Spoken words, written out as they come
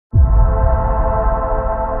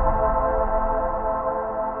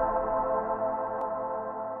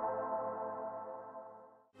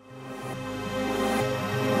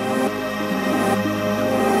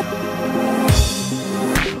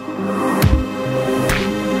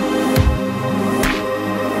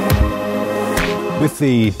With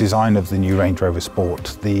the design of the new Range Rover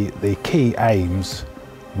Sport, the key aims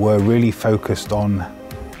were really focused on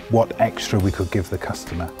what extra we could give the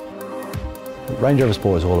customer. Range Rover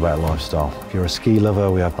Sport is all about lifestyle. If you're a ski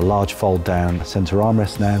lover, we have a large fold-down centre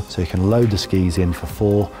armrest now, so you can load the skis in for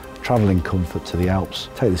 4, travel in comfort to the Alps,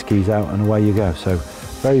 take the skis out and away you go. So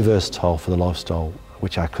very versatile for the lifestyle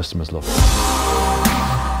which our customers love.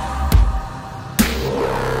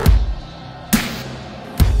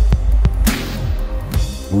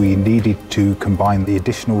 We needed to combine the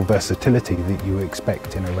additional versatility that you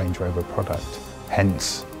expect in a Range Rover product,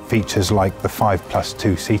 hence features like the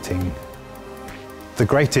 5+2 seating. The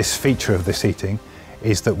greatest feature of the seating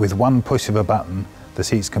is that with one push of a button, the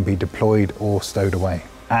seats can be deployed or stowed away.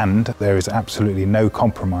 And there is absolutely no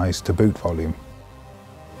compromise to boot volume.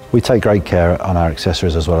 We take great care on our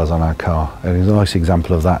accessories as well as on our car. And a nice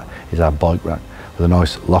example of that is our bike rack with a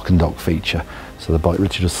nice lock and dock feature. So the bike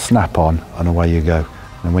literally just snap on and away you go.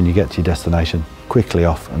 And when you get to your destination, quickly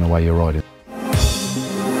off and away you're riding.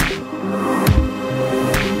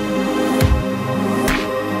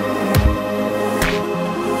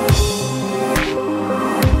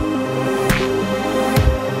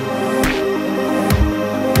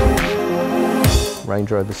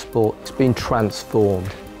 Range Rover Sport has been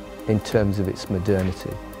transformed in terms of its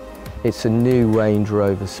modernity. It's a new Range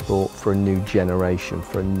Rover Sport for a new generation,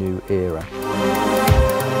 for a new era.